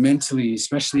mentally,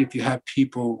 especially if you have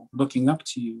people looking up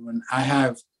to you. And I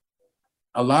have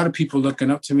a lot of people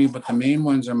looking up to me, but the main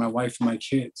ones are my wife and my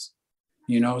kids,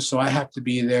 you know, so I have to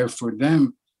be there for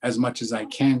them as much as I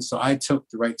can. So I took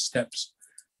the right steps,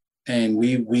 and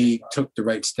we took the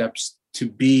right steps to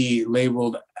be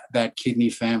labeled that kidney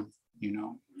family, you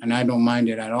know, and I don't mind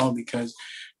it at all, because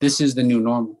this is the new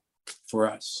normal for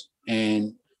us.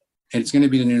 And it's going to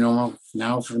be the new normal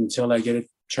now until I get a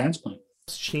transplant.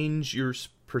 Change your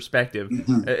perspective.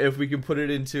 Mm-hmm. If we can put it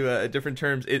into different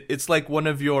terms, it's like one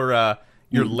of your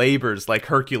labors, like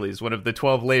Hercules, one of the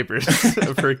 12 labors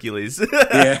of Hercules.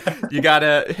 Yeah.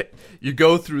 You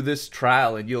go through this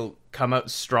trial and you'll come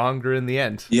out stronger in the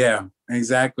end. Yeah,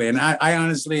 exactly. And I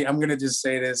honestly, I'm going to just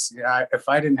say this. If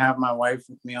I didn't have my wife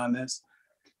with me on this,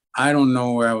 I don't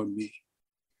know where I would be.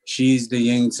 She's the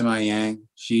yin to my yang.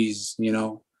 She's, you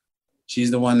know,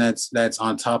 she's the one that's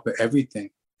on top of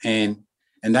everything. And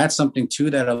that's something too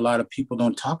that a lot of people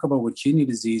don't talk about with kidney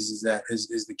disease, is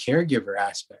the caregiver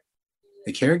aspect.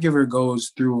 The caregiver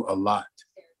goes through a lot,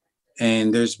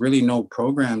 and there's really no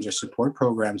programs or support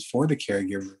programs for the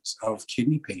caregivers of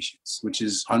kidney patients, which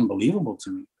is unbelievable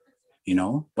to me, you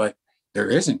know, but there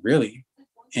isn't really.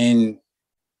 And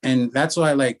that's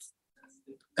why we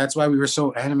were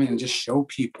so adamant and just show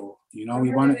people, you know, we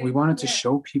wanted to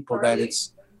show people that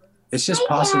it's just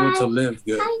possible to live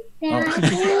good.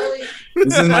 Oh.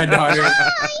 This is my daughter.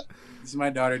 This is my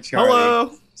daughter, Charlie.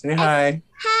 Hello. Say hi.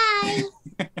 Hi.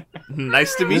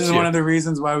 Nice to meet you. This is one of the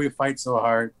reasons why we fight so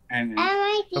hard and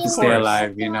to stay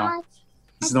alive, you know.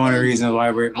 This is one of the reasons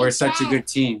why we're such a good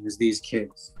team, is these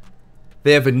kids.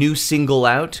 They have a new single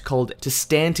out called To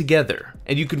Stand Together,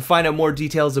 and you can find out more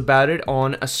details about it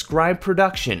on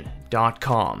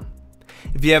ascribeproduction.com.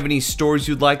 If you have any stories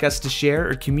you'd like us to share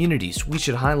or communities we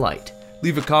should highlight,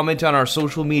 leave a comment on our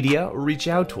social media or reach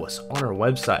out to us on our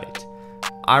website.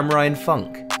 I'm Ryan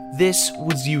Funk. This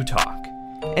was U Talk,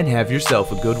 and have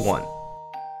yourself a good one.